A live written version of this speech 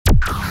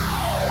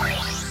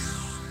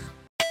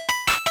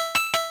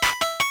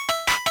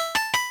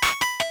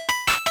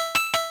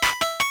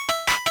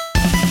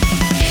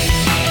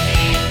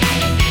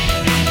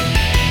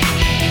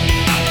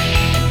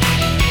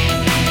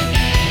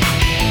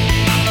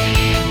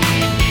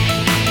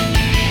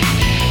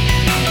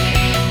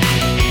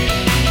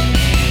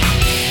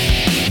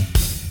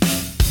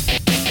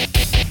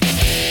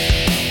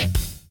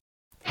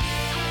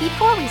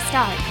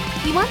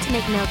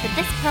note that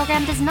this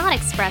program does not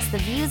express the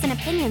views and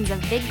opinions of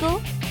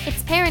VidGul,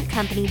 its parent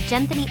company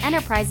Genthany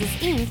Enterprises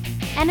Inc.,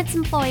 and its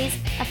employees,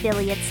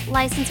 affiliates,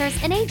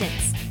 licensors, and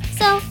agents.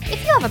 So,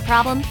 if you have a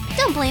problem,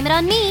 don't blame it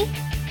on me.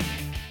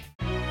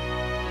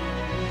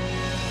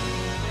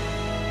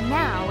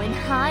 Now, in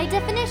high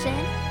definition,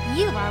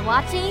 you are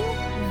watching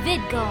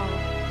VidGul.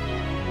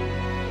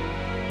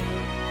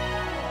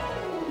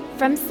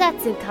 From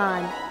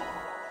Setsucon.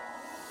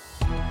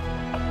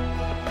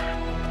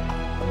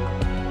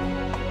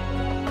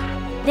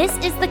 This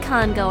is the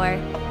Congoer.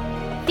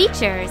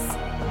 Features.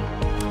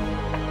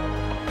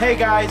 Hey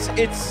guys,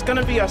 it's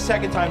gonna be our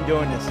second time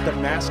doing this. The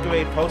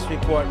Masquerade Post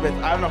Report with,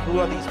 I don't know who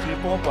are these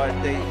people, but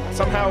they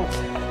somehow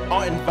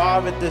are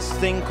involved with this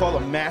thing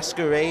called a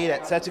masquerade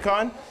at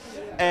Setsucon.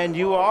 And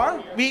you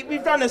are?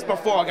 We've done this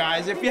before,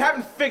 guys. If you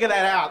haven't figured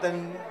that out,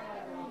 then...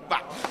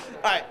 Bah.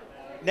 Alright,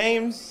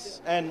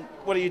 names and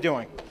what are you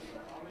doing?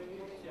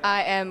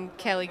 I am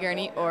Kelly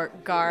Gurney, or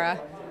Gara,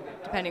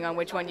 depending on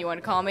which one you want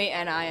to call me,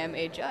 and I am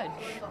a judge.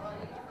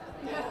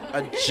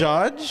 A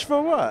judge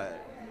for what?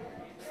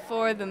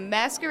 For the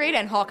Masquerade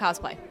and Hall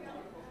cosplay.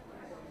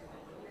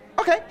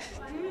 Okay.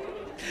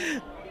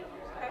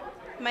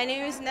 My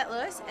name is Net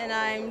Lewis, and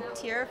I'm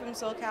Tira from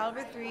Soul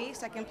Calibur 3,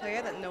 second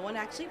player that no one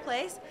actually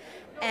plays.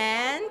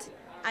 And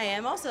I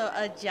am also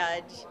a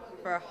judge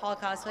for Hall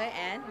cosplay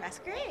and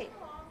Masquerade.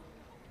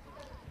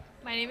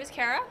 My name is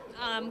Kara.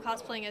 I'm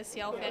cosplaying as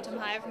Ciel Phantom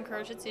Hive from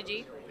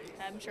Kuroshitsuji.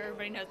 I'm sure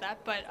everybody knows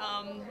that, but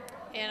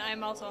and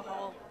I'm also a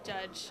Hall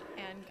judge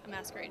and a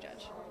Masquerade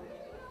judge.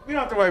 We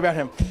don't have to worry about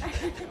him.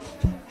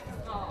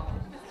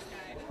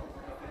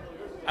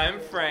 I'm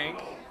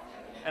Frank,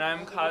 and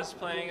I'm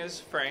cosplaying as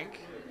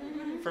Frank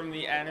from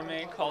the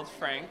anime called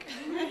Frank.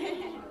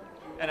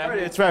 And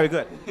It's very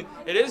good.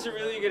 It is a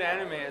really good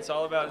anime. It's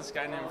all about this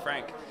guy named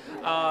Frank.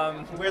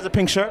 Wears a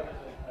pink shirt?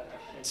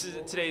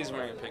 Today he's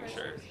wearing a pink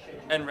shirt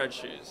and red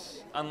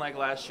shoes, unlike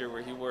last year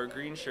where he wore a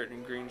green shirt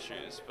and green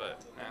shoes.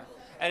 But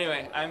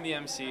anyway, I'm the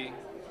MC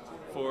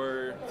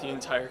for the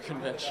entire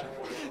convention.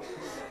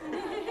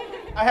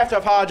 I have to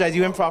apologize.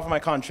 You improv for my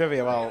con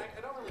trivia. Well,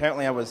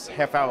 apparently I was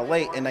half hour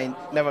late and I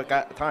never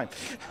got time.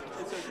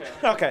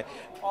 It's okay.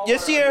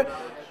 Okay.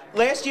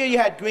 Last year you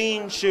had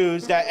green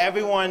shoes that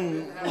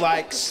everyone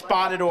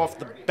spotted off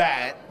the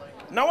bat.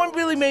 No one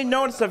really made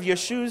notice of your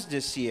shoes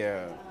this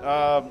year.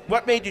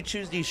 What made you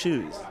choose these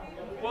shoes?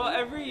 Well,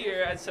 every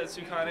year at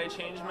Setsucon, I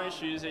change my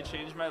shoes, I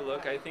change my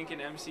look. I think an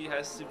MC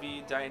has to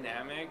be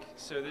dynamic.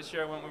 So this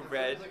year I went with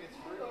red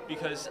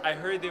because I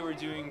heard they were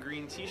doing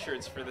green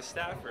t-shirts for the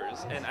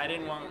staffers, and I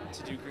didn't want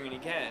to do green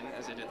again,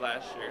 as I did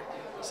last year.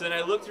 So then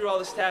I looked through all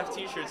the staff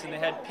t-shirts, and they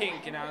had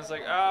pink, and I was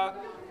like,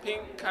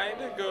 pink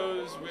kind of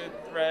goes with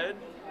red,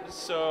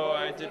 so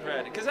I did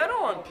red. Because I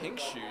don't want pink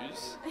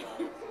shoes.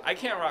 I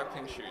can't rock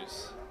pink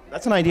shoes.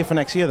 That's an idea for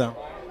next year, though.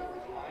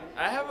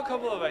 I have a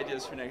couple of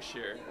ideas for next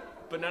year,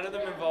 but none of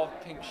them involve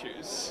pink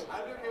shoes.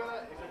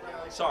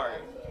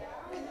 Sorry.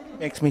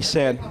 Makes me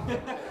sad.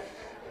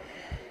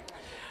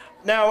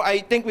 Now, I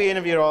think we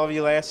interviewed all of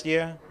you last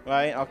year,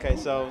 right? Okay,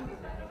 so,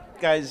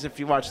 guys, if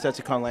you watched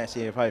Setsucon last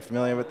year, you're probably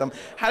familiar with them.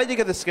 How did you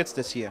get the skits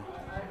this year?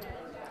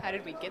 How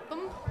did we get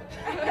them?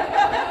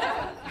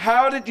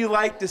 How did you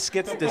like the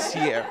skits this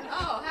year?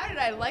 Oh, how did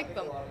I like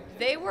them?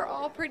 They were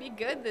all pretty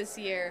good this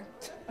year.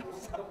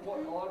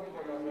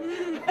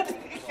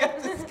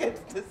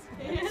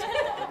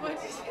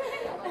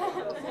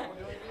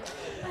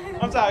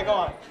 I'm sorry, go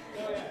on.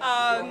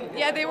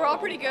 Yeah, they were all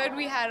pretty good.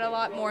 We had a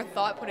lot more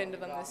thought put into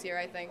them this year,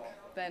 I think,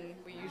 than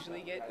we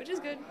usually get, which is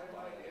good.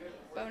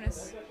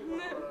 Bonus.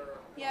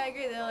 Yeah, I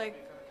agree.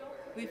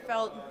 We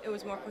felt it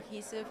was more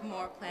cohesive,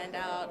 more planned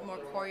out, more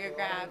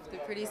choreographed.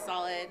 They're pretty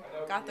solid.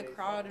 Got the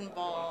crowd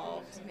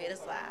involved, made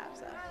us laugh.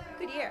 So,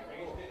 good year.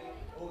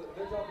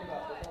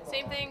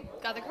 Same thing,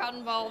 got the crowd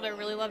involved. I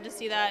really love to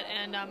see that,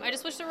 and I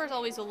just wish there was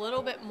always a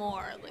little bit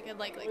more. I'd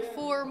like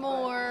 4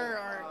 more,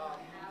 or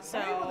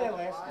so.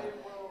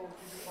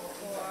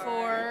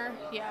 Four.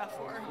 Yeah,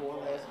 4.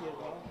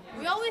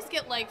 We always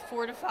get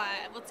 4 to 5.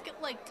 Let's get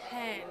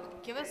 10.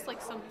 Give us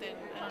something.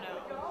 I don't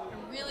know.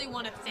 I really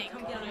want to think.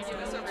 Come get on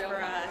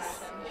for us.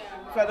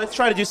 Fred, let's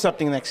try to do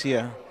something next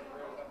year.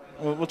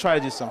 We'll try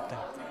to do something.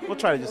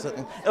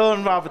 It'll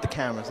involve with the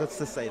cameras. Let's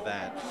just say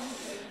that.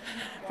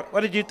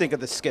 What did you think of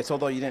the skits,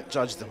 although you didn't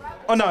judge them?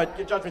 Oh, no,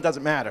 your judgment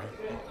doesn't matter.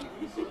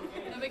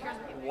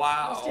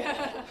 Wow.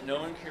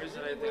 No one cares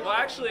what I think. Well,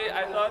 actually,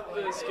 I thought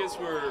the skits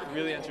were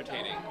really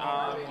entertaining.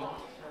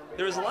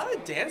 There was a lot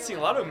of dancing,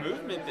 a lot of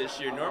movement this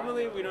year.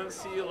 Normally, we don't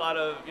see a lot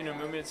of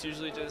movement. It's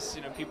usually just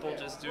people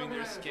just doing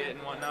their skit and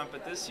whatnot.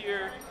 But this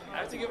year, I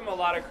have to give them a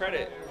lot of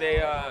credit.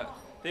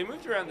 They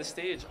moved around the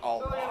stage a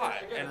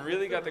lot and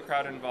really got the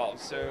crowd involved.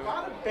 So a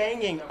lot of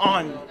banging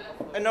on.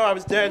 I know I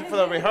was there for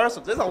the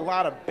rehearsals. There's a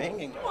lot of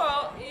banging.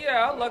 Well,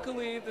 yeah.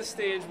 Luckily, the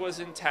stage was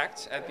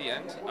intact at the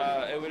end.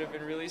 It would have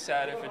been really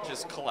sad if it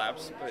just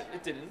collapsed, but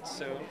it didn't.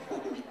 So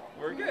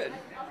we're good.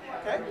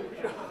 Okay.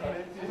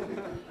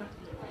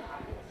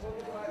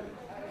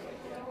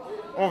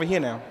 Over here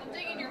now. I'm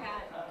digging your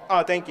hat.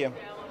 Oh, thank you.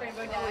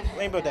 Rainbow Dash.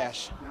 Rainbow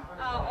Dash.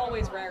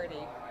 Always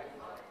Rarity.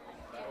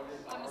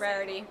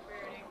 Rarity.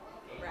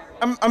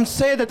 I'm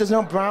saying that there's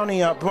no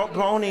brownie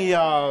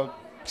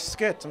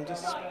skits. I'm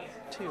just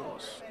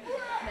tears.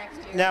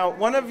 Now,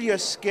 one of the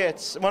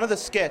skits, one of the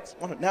skits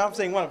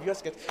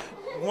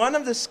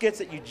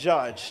that you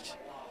judged,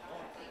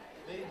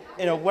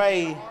 in a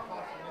way,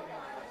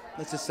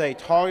 let's just say,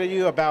 targeted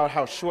you about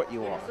how short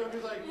you are.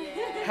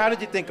 How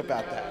did you think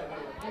about that?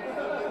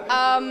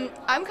 I'm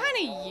kind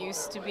of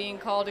used to being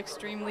called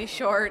extremely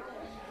short,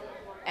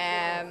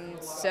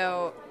 and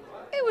so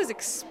it was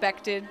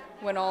expected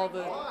when all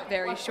the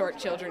very short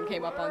children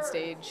came up on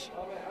stage.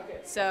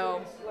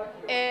 So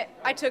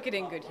I took it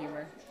in good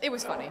humor. It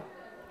was funny.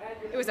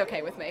 It was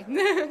okay with me.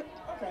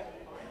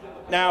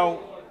 Now,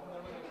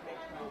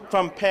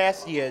 from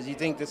past years, you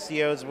think this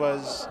year's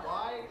was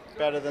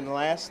better than the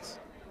last?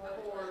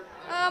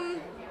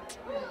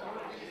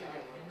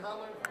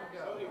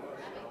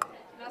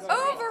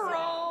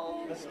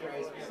 Overall,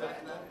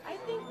 I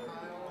think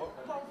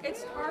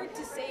it's hard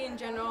to say in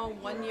general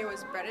one year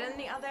was better than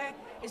the other.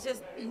 It's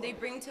just they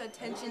bring to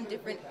attention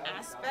different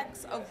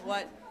aspects of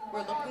what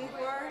we're looking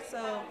for.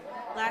 So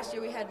last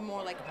year we had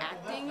more like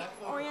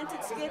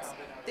acting-oriented skits.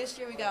 This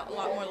year we got a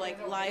lot more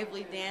like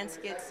lively dance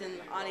skits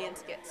and audience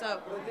skits.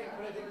 So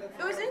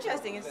it was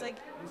interesting. It's like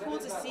cool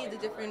to see the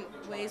different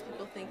ways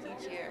people think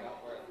each year.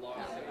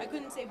 I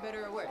couldn't say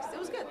better or worse. It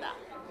was good though.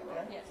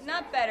 Yes.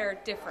 Not better,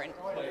 different.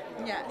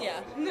 Yeah.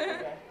 Yeah.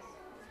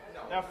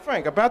 Now,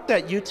 Frank, about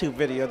that YouTube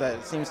video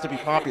that seems to be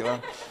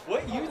popular.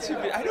 What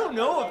YouTube video? I don't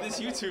know of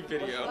this YouTube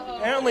video.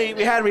 Apparently,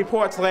 we had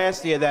reports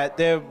last year that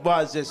there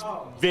was this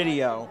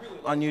video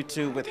on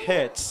YouTube with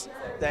hits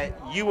that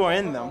you were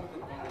in them.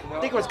 I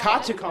think it was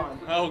KatsuCon.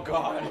 Oh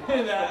God,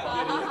 that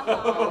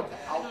video.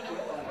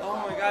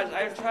 Oh my gosh,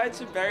 I've tried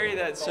to bury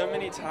that so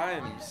many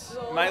times.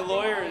 My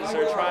lawyers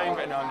are trying,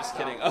 but no, I'm just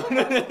kidding.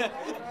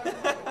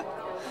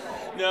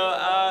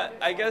 No,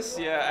 I guess,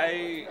 yeah,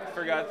 I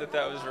forgot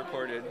that was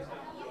recorded.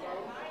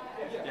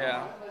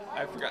 Yeah,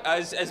 I forgot.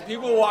 As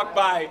people walk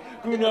by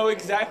who know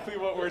exactly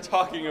what we're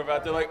talking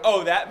about, they're like,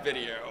 oh, that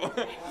video.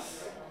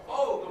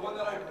 Oh, the one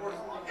that I forced.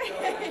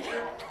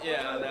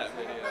 Yeah, that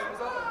video.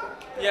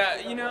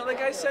 Yeah, you know,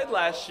 like I said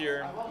last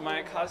year,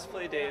 my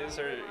cosplay days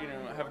are,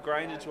 have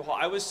grinded to a halt.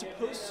 I was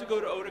supposed to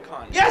go to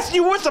Otakon. Yes,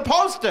 you were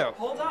supposed to.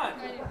 Hold on.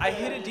 I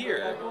hit a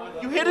deer.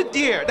 You hit a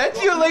deer.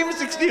 That's your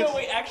lamest excuse. No,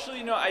 wait,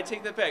 actually, no, I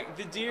take that back.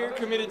 The deer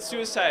committed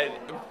suicide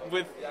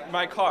with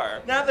my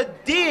car. Now the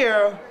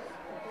deer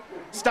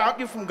stopped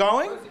you from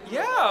going?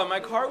 Yeah, my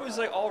car was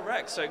like all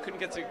wrecked, so I couldn't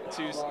get to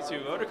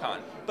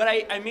Otakon. But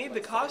I made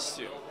the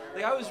costume.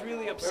 Like, I was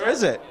really upset. Where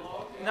is it?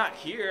 Not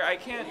here. I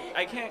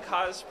can't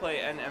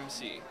cosplay an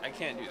MC. I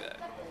can't do that.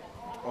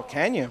 Or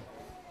can you?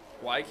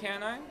 Why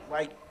can't I?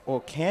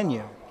 Or can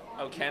you?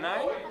 Oh, can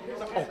I?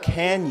 Or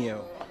can you?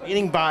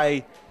 Meaning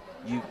by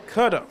you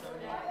could have.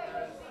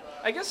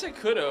 I guess I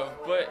could have,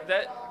 but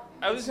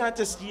I was It's not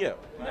just you.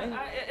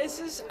 It's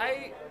just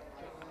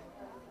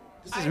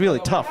This is really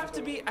tough.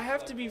 I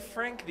have to be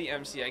Frank the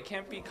MC. I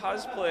can't be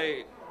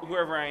cosplay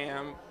whoever I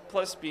am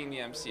plus being the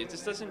MC. It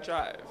just doesn't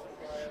jive.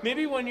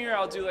 Maybe one year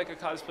I'll do like a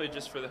cosplay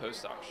just for the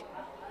host auction.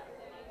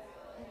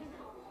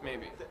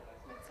 Maybe.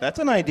 That's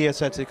an idea,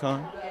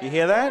 Setsucon. You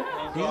hear that?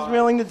 He's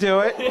willing to do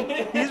it.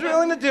 He's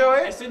willing to do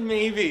I it. said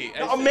maybe.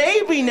 Oh,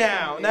 maybe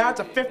now. Now it's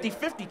a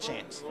 50-50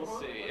 chance. We'll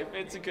see. If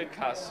it's a good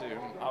costume,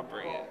 I'll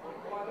bring it.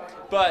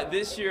 But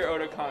this year,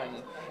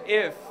 Otakon,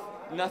 if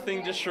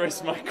nothing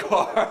destroys my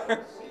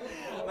car.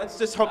 Let's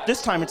just hope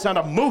this time it's not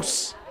a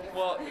moose.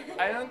 Well,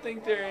 I don't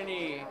think there are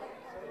any.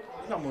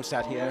 There's no moose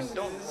out here. It's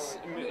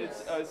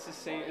the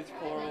same. It's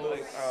plural.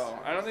 Like, oh,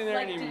 I don't think there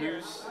are any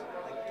moose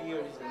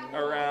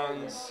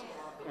around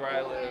where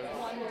I live.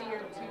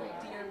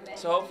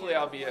 So hopefully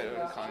I'll be at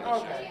Otakon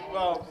this year.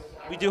 Well,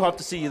 we do hope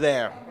to see you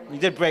there. We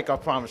did break our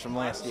promise from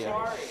last year.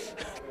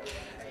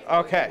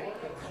 Okay.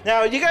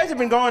 Now, you guys have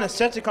been going to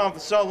Setsucon for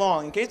so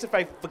long. In case if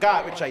I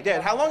forgot, which I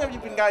did, how long have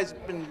you guys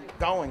been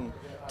going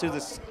to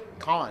this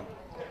con?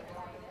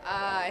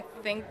 I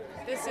think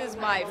this is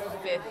my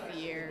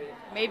 5th year,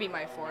 maybe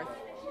my 4th.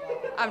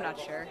 I'm not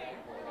sure.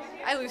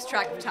 I lose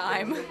track of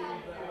time.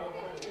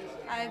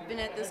 I've been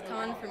at this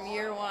con from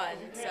year 1,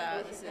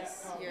 so this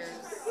is year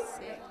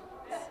 6.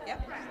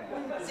 Yep.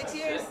 6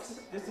 years.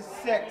 This is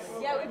 6.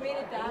 Yeah, we made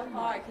it that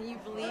far. Can you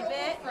believe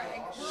it?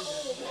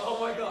 Oh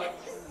my God.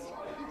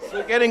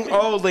 We're getting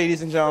old,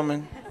 ladies and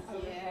gentlemen.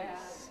 Yeah.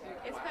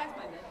 It's past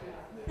my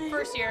mid.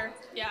 First year.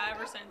 Yeah,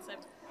 ever since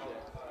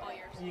all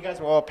years. You guys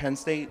were all Penn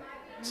State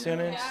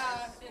students?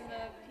 Yeah, in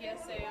the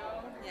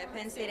PSAO. Yeah,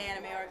 Penn State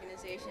Anime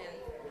Organization.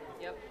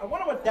 Yep. I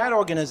wonder what that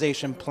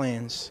organization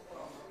plans.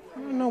 I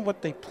don't know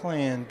what they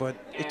plan, but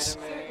it's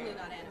Certainly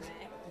not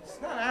anime.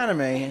 it's not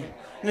anime,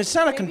 and it's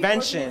not a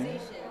convention.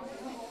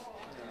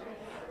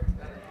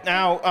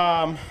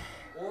 Now,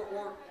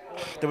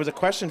 there was a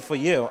question for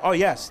you. Oh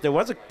yes, there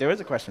is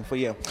a question for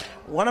you.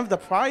 One of the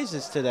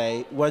prizes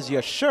today was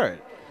your shirt.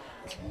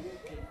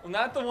 Well,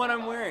 not the one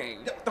I'm wearing.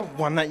 The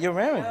one that you're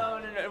wearing. No.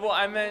 Well,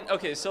 I meant,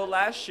 okay, so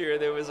last year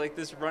there was like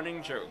this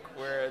running joke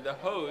where the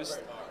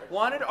host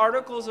wanted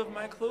articles of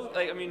my clothes.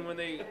 Like, I mean, when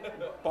they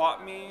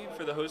bought me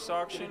for the host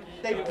auction,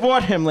 They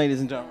bought him,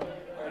 ladies and gentlemen.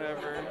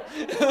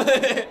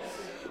 whatever.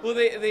 Well,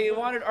 they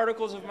wanted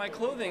articles of my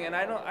clothing, and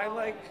I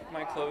like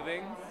my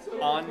clothing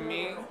on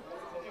me.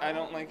 I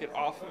don't like it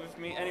off of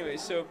me. Anyway,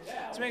 so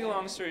to make a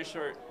long story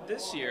short,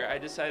 this year I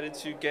decided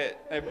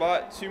I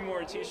bought 2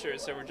 more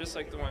t-shirts that were just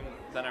like the one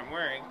that I'm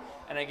wearing,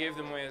 and I gave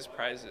them away as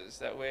prizes.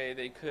 That way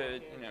they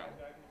could,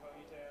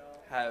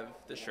 have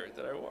the shirt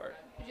that I wore.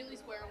 Did you at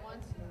least wear it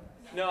once?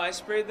 No, I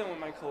sprayed them with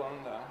my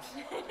cologne though.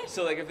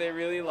 So like if they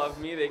really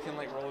love me, they can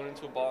like roll it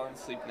into a ball and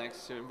sleep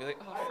next to it and be like,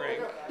 oh,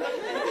 Frank.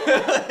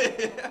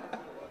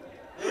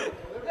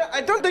 I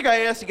don't think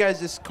I asked you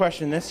guys this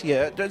question this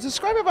year.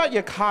 Describe about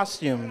your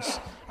costumes.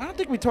 I don't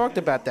think we talked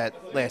about that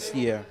last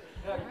year.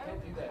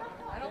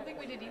 I don't think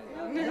we did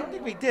either. I don't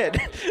think we did.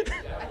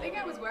 I think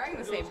I was wearing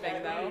the same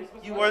thing though.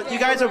 You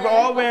guys are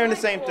all wearing the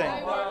same thing.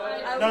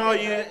 No,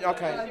 you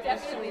okay?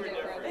 Definitely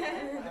different.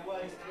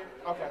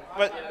 Okay,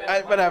 but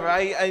whatever.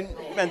 I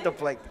meant to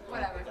like.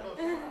 Whatever.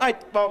 All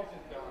right, well,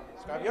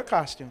 describe your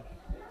costume.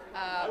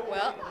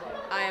 Well,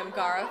 I am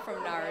Gara from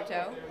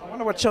Naruto. I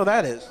wonder what show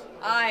that is.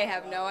 I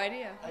have no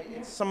idea. I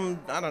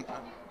don't know.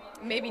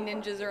 Maybe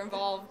ninjas are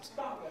involved.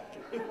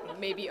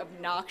 Maybe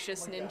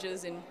obnoxious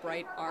ninjas in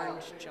bright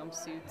orange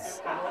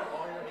jumpsuits.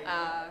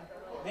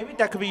 Maybe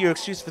that could be your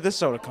excuse for this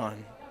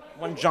SodaCon.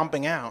 One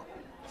jumping out.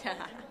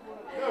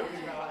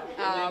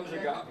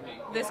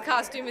 This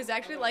costume is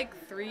actually like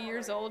 3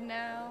 years old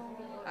now.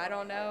 I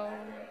don't know.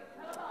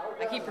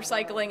 I keep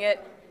recycling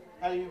it.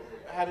 How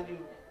did you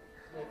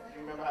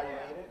remember how you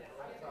made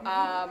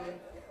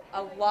it?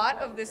 A lot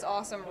of this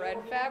awesome red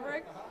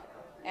fabric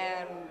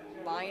and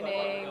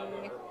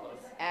lining,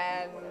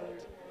 and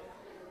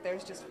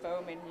there's just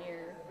foam in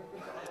here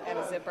and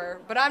a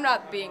zipper. But I'm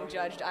not being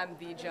judged. I'm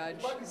the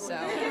judge, so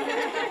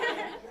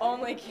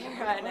only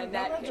Kara and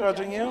Annette. I'm not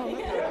judging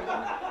you.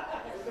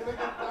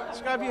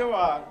 Describe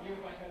your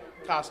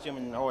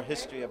costume or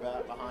history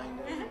behind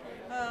it.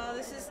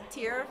 This is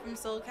Tira from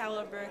Soul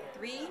Calibur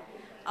 3,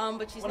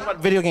 but she's What not.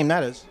 about video game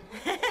that is?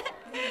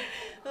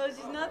 Well,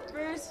 she's not the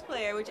first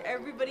player, which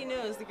everybody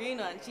knows, the green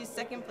one. She's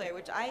second player,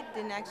 which I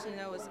didn't actually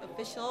know was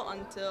official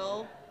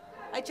until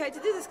I tried to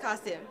do this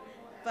costume.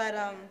 But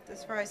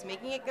as far as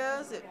making it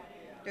goes,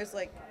 there's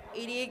like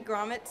 88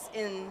 grommets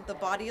in the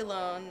body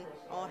alone,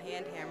 all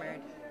hand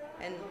hammered,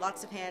 and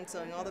lots of hand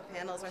sewing. All the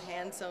panels are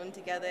hand sewn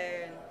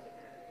together, and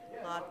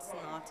lots and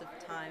lots of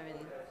time in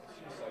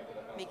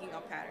making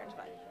up patterns.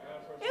 But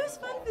it was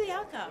fun for the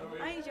outcome.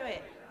 I enjoy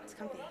it. It's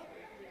comfy.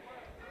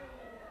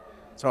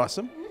 It's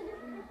awesome.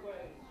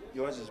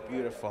 Yours is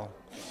beautiful.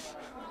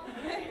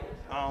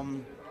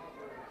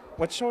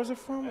 What show is it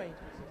from?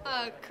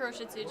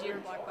 Kuroshitsuji or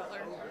Black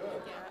Butler.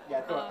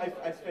 Yeah,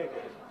 I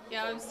figured.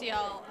 Yeah, I'm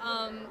CL.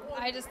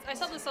 I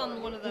saw this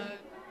on one of the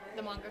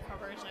manga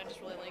covers and I just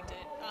really liked it.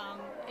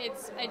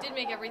 I did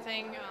make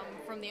everything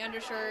from the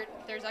undershirt.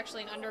 There's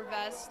actually an under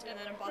vest and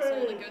then a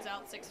bustle that goes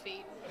out 6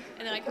 feet,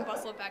 and then I can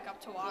bustle it back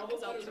up to walk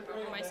because I'll trip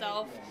over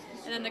myself.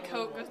 And then the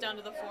coat goes down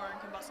to the floor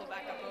and can bustle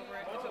back up over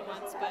it if it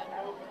wants. But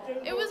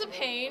it was a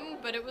pain,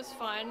 but it was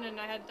fun, and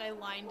I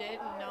lined it,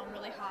 and now I'm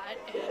really hot.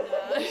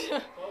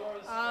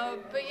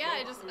 And but yeah,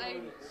 I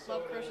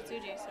love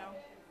Kuroshitsuji, so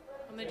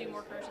I'm gonna do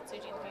more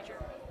Kuroshitsuji in the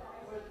future.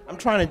 I'm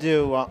trying to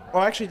do.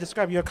 Actually,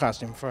 describe your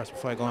costume first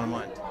before I go on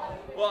mine.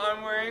 Well,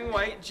 I'm wearing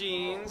white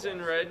jeans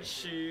and red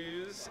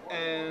shoes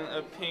and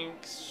a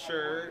pink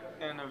shirt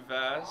and a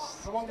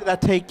vest. How long did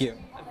that take you?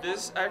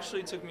 This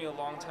actually took me a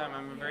long time.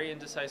 I'm a very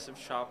indecisive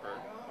shopper.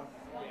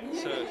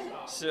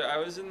 So I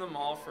was in the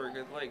mall for a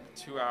good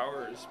 2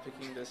 hours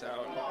picking this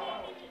out.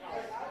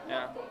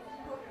 Yeah.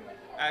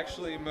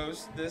 Actually,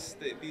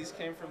 these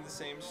came from the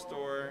same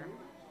store.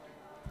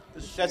 The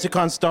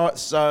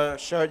Setsucon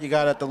shirt you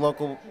got at the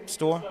local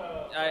store?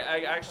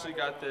 I actually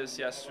got this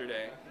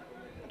yesterday.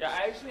 Yeah,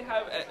 I actually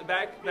have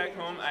back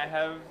home. I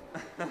have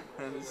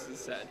this is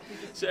sad.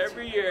 So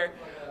every year,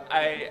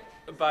 I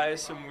buy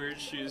some weird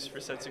shoes for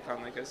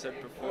Setsucon, like I said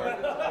before.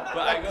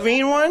 But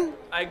Green one?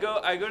 I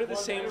go to the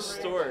same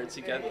store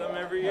to get them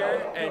every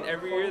year, and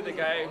every year the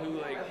guy who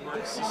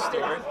works the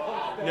store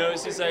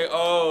knows. He's like,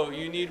 "Oh,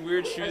 you need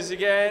weird shoes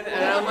again?"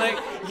 And I'm like,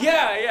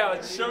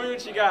 "Yeah, show me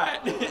what you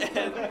got."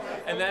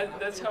 and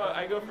that's how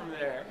I go from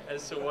there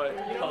as to what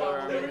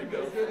color I'm going to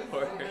go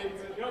for.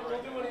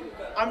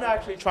 I'm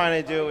actually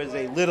trying to do is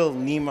a Little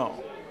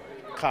Nemo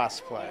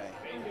cosplay.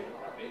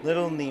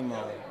 Little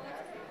Nemo.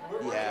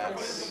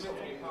 Yes.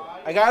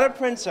 I got a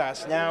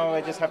princess. Now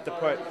I just have to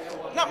put,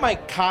 not my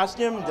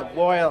costume, the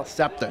royal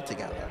scepter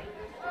together.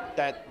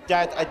 That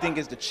I think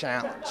is the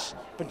challenge.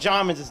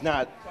 Pajamas is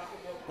not,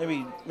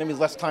 maybe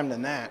less time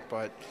than that,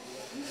 but.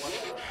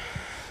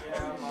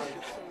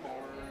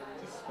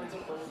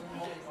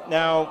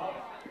 Now,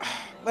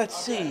 let's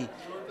see.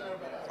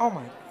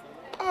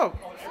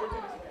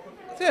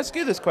 Let's ask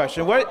you this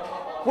question.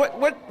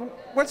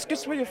 What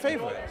skits were your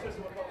favorite?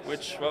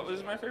 What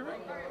was my favorite?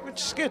 Which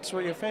skits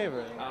were your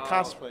favorite?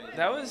 Cosplay.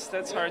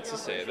 That's hard to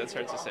say.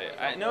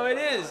 No, it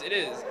is.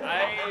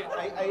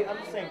 I'm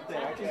the same thing.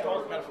 I can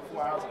talk about it for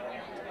 4 hours.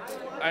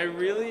 I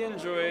really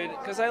enjoyed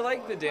because I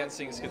like the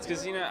dancing skits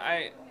because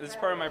it's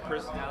part of my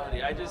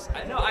personality.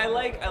 I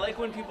like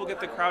when people get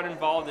the crowd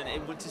involved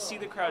and to see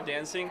the crowd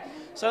dancing.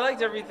 So I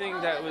liked everything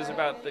that was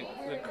about the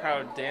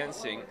crowd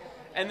dancing.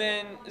 And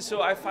then,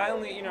 so I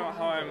finally,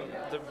 how I'm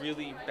the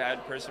really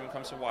bad person when it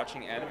comes to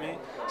watching anime.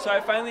 So I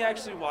finally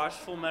actually watched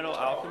Full Metal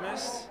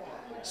Alchemist.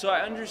 So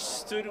I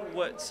understood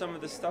what some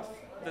of the stuff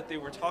that they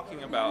were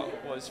talking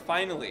about was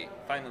finally.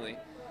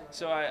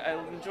 So I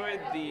enjoyed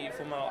the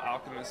Full Metal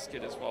Alchemist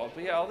skit as well.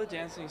 But yeah, all the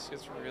dancing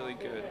skits were really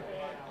good.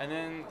 And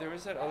then there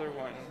was that other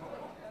one.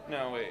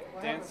 No, wait.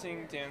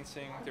 Dancing.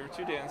 There were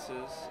 2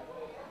 dances.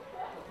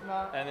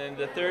 And then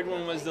the third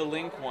one was the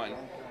Link one.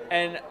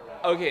 And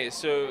okay,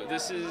 so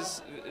this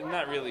is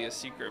not really a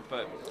secret,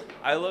 but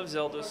I love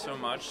Zelda so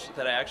much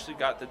that I actually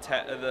got the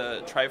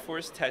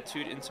Triforce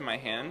tattooed into my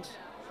hand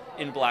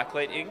in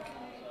blacklight ink,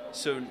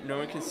 so no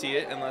one can see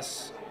it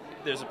unless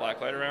there's a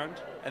blacklight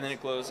around, and then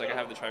it glows like I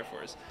have the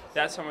Triforce.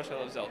 That's how much I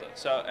love Zelda.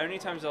 So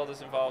anytime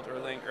Zelda's involved or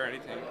Link or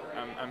anything,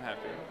 I'm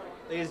happy.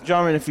 Ladies and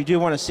gentlemen, if you do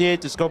want to see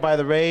it, just go by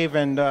the rave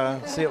and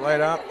see it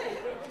light up.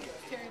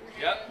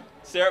 Yep.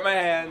 Stare at my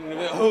hand.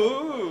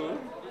 Ooh.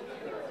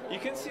 You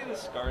can see the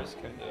scars,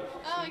 kind of.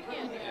 Oh, I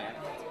can. Yeah.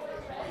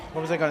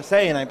 What was I going to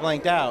say? And I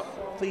blanked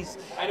out. Please.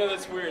 I know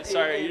that's weird.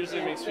 Sorry, it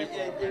usually makes people.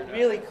 It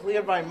really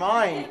cleared my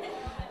mind.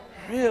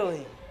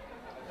 Really.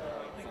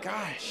 My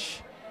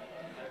gosh.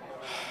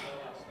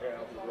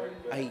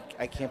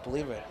 I can't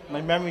believe it.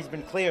 My memory's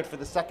been cleared for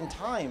the second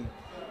time.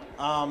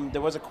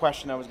 There was a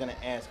question I was going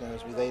to ask, and it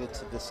was related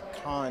to this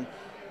con.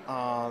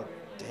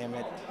 Damn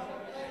it.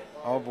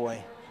 Oh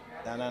boy.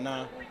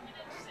 Na.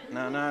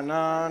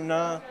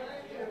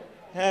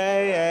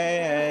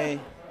 Hey.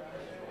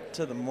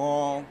 To the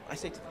mall. I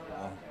say to the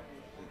mall.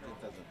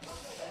 It doesn't.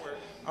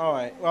 All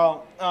right.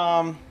 Well,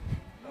 I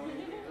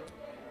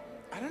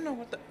don't know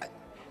what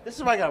this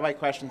is why I got to write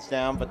questions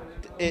down, but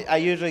I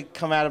usually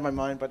come out of my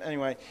mind. But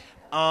anyway,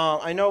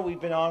 I know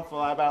we've been on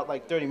for about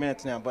like 30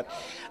 minutes now, but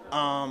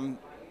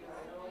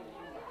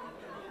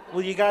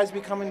will you guys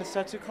be coming to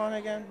SetsuCon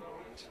again?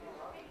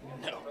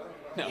 No.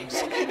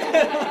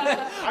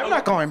 I'm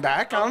not going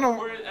back. I don't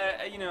know.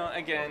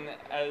 Again,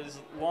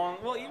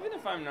 even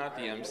if I'm not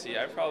the MC,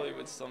 I probably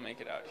would still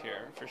make it out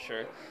here for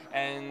sure.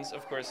 And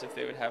of course, if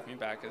they would have me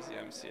back as the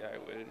MC, I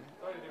would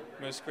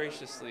most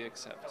graciously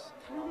accept.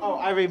 Oh,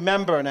 I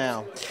remember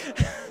now.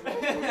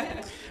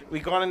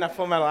 We got into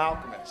Full Metal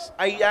Alchemist.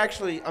 I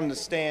actually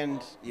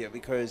understand you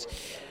because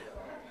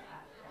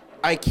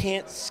I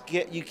can't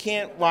skip. You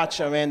can't watch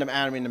a random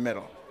anime in the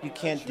middle. You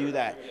can't do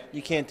that.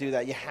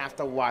 You have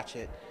to watch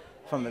it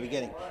from the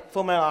beginning.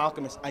 Full Metal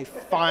Alchemist, I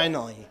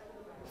finally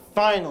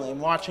am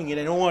watching it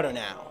in order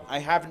now. I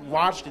haven't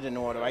watched it in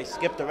order. I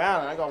skipped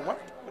around and I go, what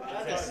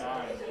is this?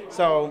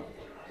 So,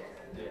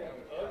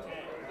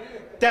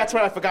 that's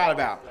what I forgot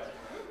about.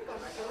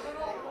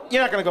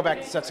 You're not going to go back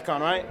to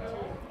SetsuCon, right?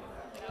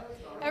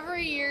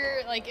 Every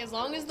year, like, as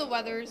long as the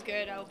weather's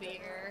good, I'll be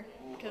here.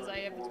 Because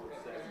I have a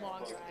long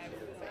drive.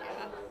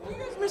 But yeah.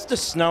 You guys miss the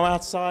snow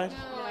outside?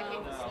 No, I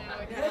hate the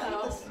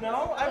snow. The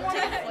snow? I want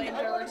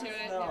Flamethrower to it.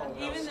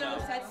 Even though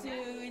Setsu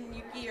and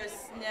Yuki are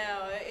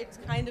snow, it's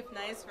kind of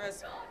nice for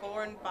us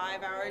 4 and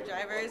 5 hour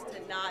drivers to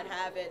not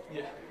have it.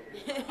 Yeah.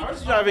 I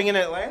was driving in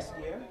it last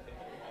year.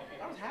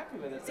 I was happy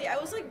with it. See, I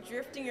was like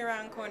drifting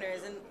around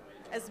corners, and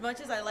as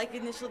much as I like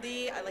Initial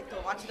D, I like to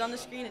watch it on the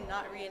screen and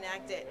not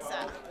reenact it. So,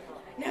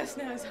 no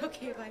snow is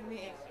okay by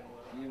me.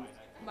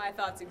 My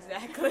thoughts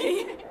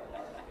exactly.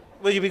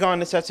 Will you be going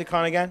to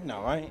SetsuCon again?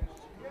 No, right?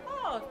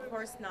 Oh, of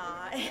course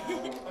not.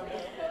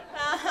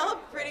 I'll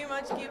pretty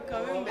much keep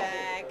coming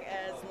back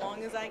as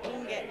long as I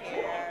can get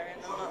here,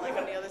 and I'm not like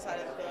on the other side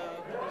of the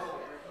globe.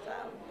 So,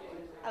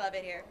 I love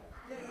it here.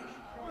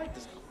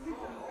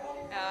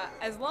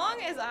 As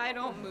long as I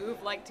don't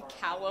move like to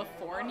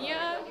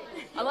California,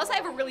 unless I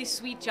have a really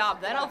sweet job,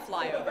 then I'll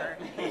fly over.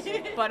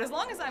 But as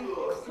long as I'm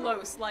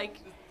close, like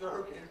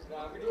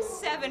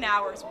 7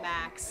 hours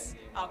max,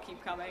 I'll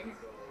keep coming.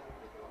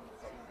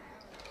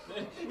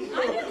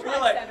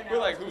 We're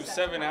like, ooh,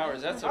 7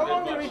 hours. That's a How bit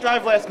long did we much.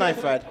 drive last night,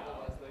 Fred?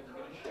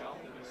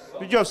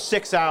 We drove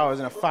 6 hours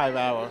in a 5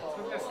 hour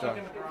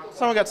drive.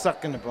 Someone got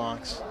stuck in the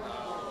Bronx.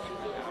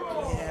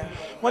 Yeah.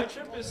 My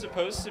trip is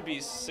supposed to be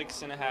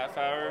 6.5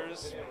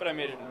 hours, but I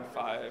made it in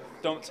 5.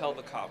 Don't tell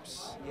the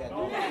cops.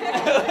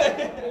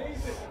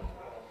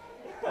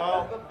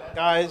 Well,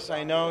 guys,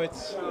 I know it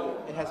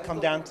has come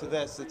down to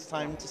this. It's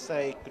time to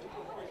say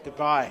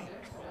goodbye.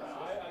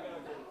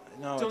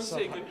 No, Don't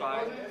say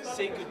goodbye.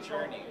 Say good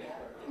journey.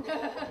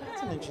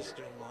 That's an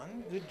interesting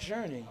one. Good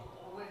journey.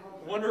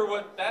 Wonder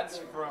what that's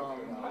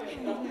from.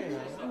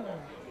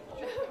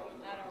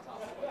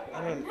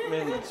 I don't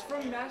really. It's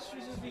from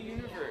Masters of the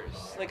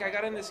Universe. Like, I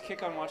got in this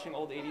kick on watching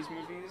old 80s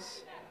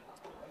movies.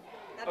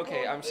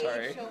 Okay, I'm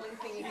sorry.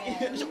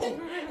 Oh,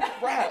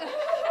 crap.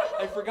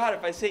 I forgot,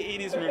 if I say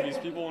 80s movies,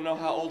 people will know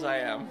how old I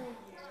am.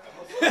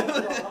 We're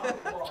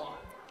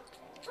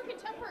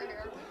contemporary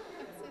here.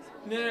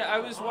 No, I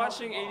was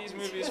watching 80s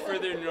movies for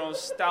their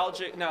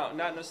nostalgic, no,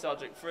 not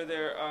nostalgic, for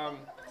their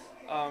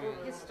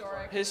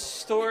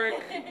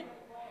historic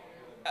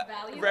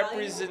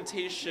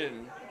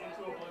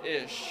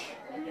representation-ish.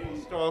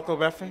 Historical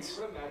reference?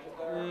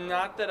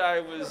 Not that I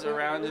was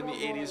around in the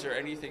 80s or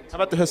anything. How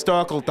about the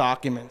historical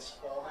documents?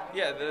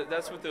 Yeah,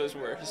 that's what those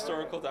were,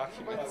 historical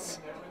documents.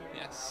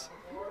 Yes.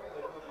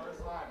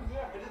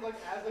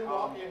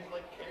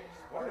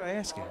 What did I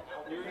ask you?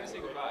 You were going to say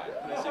goodbye.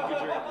 I said good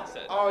journey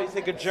instead. Oh, you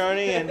take a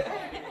journey, and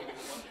I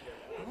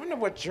wonder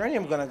what journey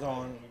I'm gonna go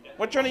on.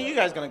 What journey are you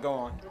guys gonna go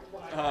on?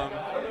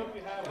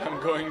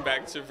 I'm going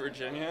back to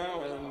Virginia.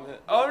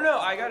 Oh no,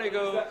 I gotta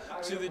go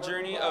to the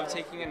journey of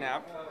taking a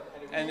nap,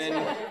 and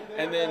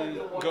then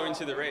going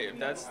to the rave.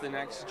 That's the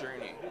next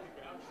journey.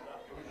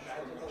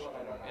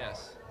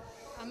 Yes.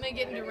 I'm gonna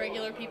get into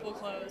regular people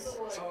clothes.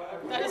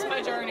 That is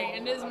my journey,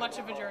 and it is much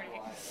of a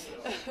journey.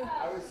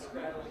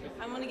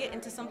 I'm gonna get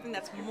into something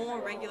that's more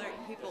regular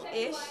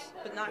people-ish,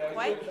 but not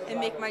quite, and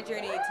make my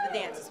journey to the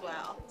dance as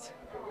well.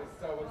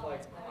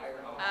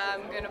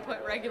 I'm gonna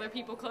put regular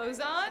people clothes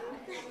on,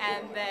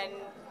 and then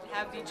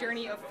have the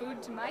journey of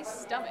food to my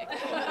stomach.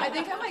 I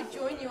think I might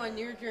join you on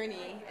your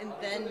journey and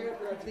then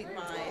complete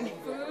mine.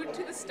 Food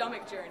to the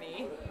stomach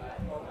journey.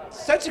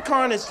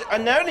 SetsuCon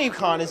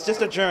is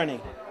just a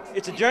journey.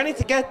 It's a journey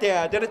to get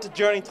there, then it's a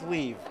journey to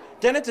leave.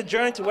 Then it's a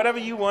journey to whatever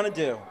you want to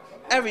do.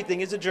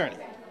 Everything is a journey.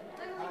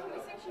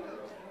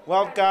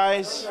 Well,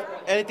 guys,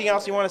 anything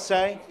else you want to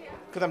say?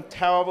 Because I'm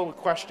terrible with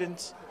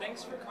questions.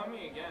 Thanks for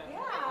coming again.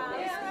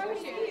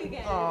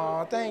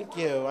 Oh, thank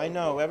you. I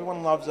know,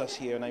 everyone loves us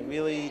here, and I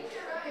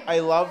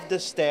love the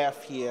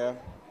staff here.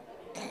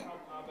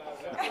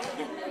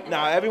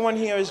 No, everyone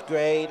here is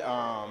great.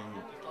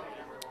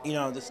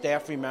 The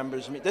staff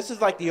remembers me. This is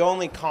like the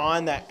only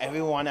con that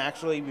everyone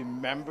actually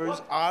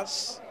remembers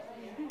us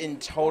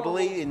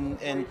totally. And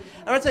I'm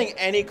not saying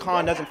any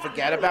con doesn't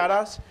forget about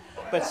us,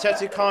 but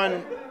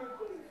SetsuCon,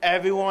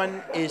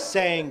 everyone is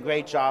saying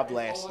great job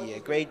last year.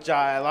 Great job.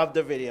 I love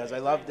the videos. I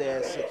love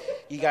this.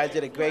 You guys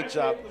did a great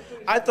job.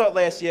 I thought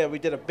last year we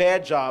did a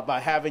bad job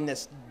by having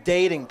this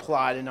dating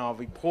plot in our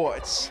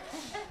reports.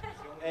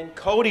 And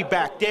Cody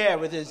back there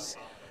with his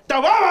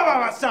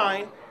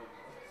sign.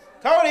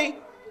 Cody!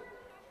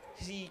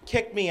 He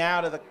kicked me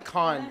out of the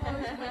con.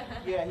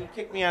 Yeah, he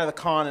kicked me out of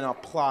the con in our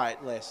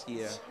plot last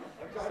year.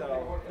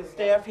 So the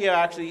staff here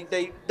actually,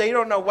 they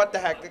don't know what the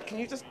heck. Can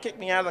you just kick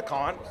me out of the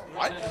con?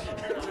 What?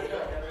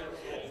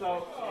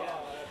 So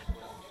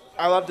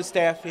I love the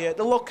staff here.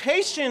 The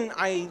location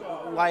I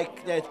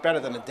like. It's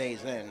better than the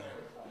Days Inn.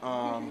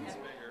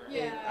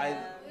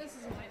 This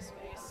is a nice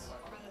space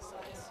for this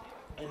size.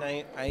 And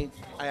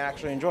I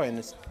actually enjoy it. And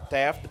the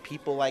staff, the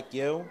people like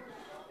you,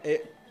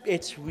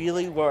 it's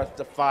really worth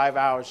the 5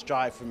 hours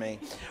drive for me.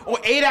 Or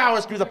 8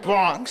 hours through the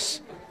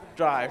Bronx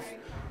drive.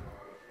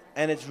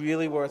 And it's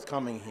really worth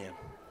coming here.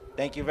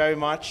 Thank you very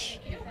much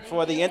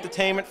for the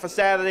entertainment for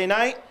Saturday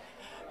night.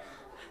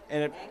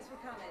 And Thanks for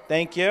coming.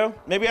 thank you.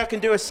 Maybe I can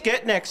do a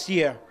skit next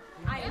year.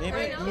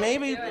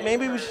 Maybe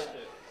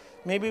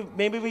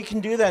we can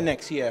do that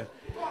next year.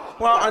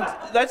 Well,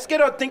 let's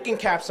get our thinking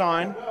caps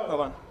on.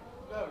 Hold on.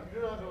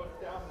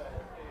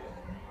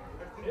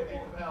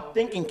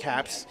 Thinking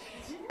caps.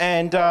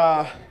 And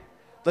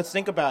let's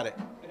think about it.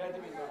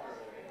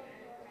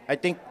 I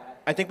think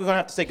we're gonna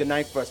have to say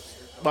goodnight first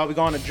while we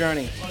go on a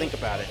journey. Think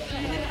about it.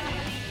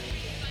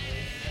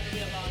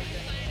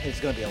 It's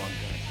gonna be a long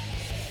journey.